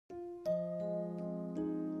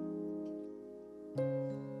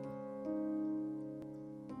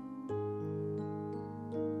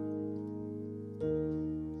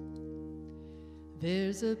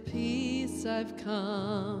There's a peace I've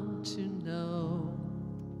come to know,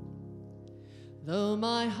 though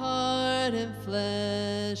my heart and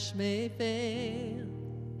flesh may fail.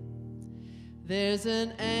 There's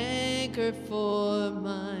an anchor for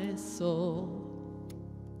my soul.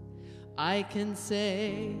 I can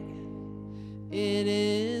say it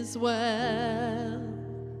is well.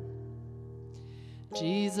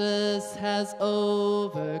 Jesus has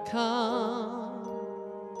overcome,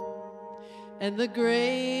 and the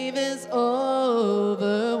grave is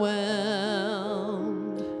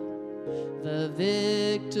overwhelmed. The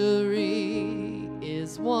victory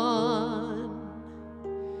is won.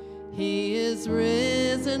 He is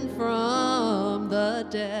risen from the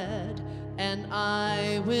dead, and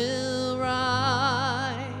I will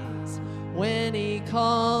rise when he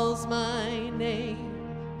calls my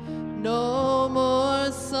name. No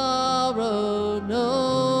more sorrow,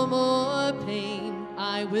 no more pain.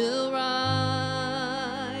 I will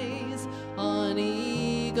rise on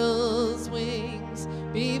eagle's wings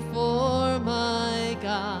before my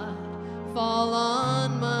God, fall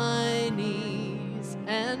on my knees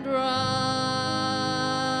and rise.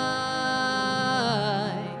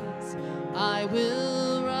 I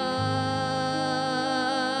will rise.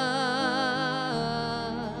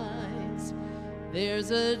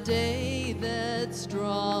 There's a day that's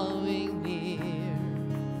drawing near,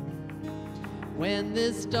 when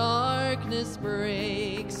this darkness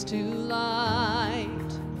breaks to light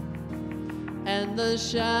and the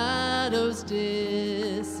shadows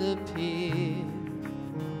disappear,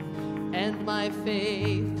 and my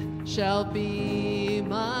faith shall be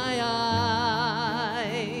my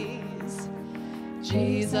eyes.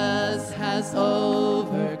 Jesus has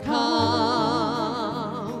overcome,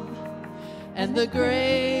 and the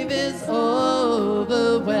grave is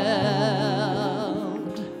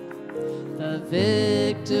overwhelmed. The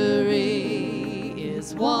victory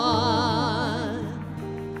is won.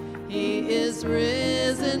 He is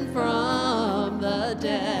risen from the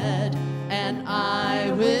dead, and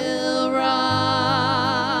I will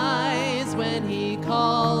rise when he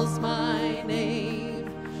calls my name.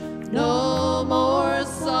 No more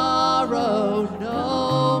sorrow,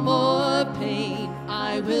 no more pain.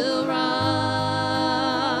 I will rise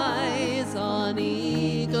on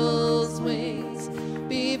eagle's wings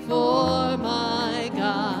before my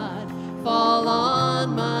God, fall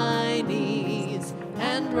on my knees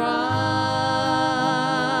and rise.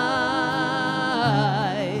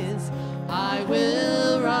 I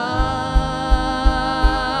will rise.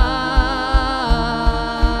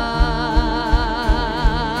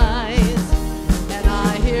 And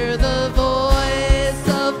I hear the voice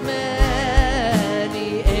of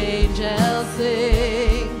many angels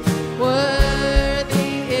sing,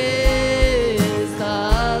 worthy is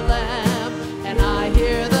the Lamb. And I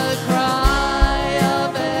hear the cry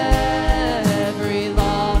of every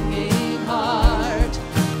longing heart,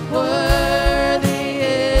 worthy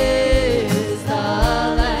is the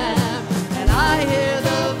Lamb. And I hear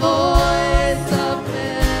the voice of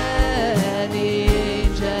many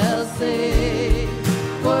angels sing,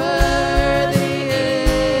 worthy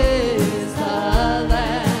is the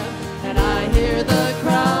Lamb. And I hear the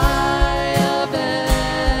cry of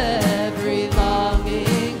every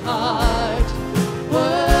longing heart,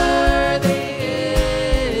 worthy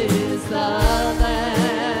is the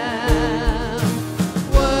Lamb,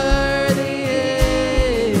 worthy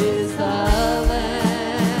is the Lamb.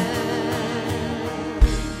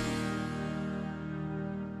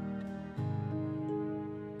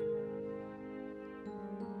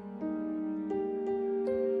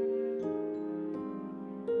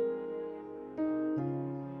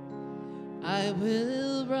 I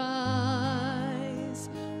will rise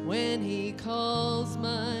when he calls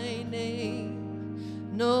my name.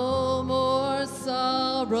 No more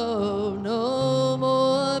sorrow, no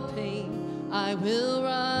more pain. I will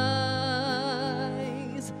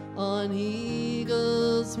rise on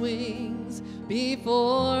eagle's wings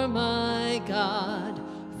before my God,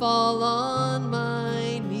 fall on my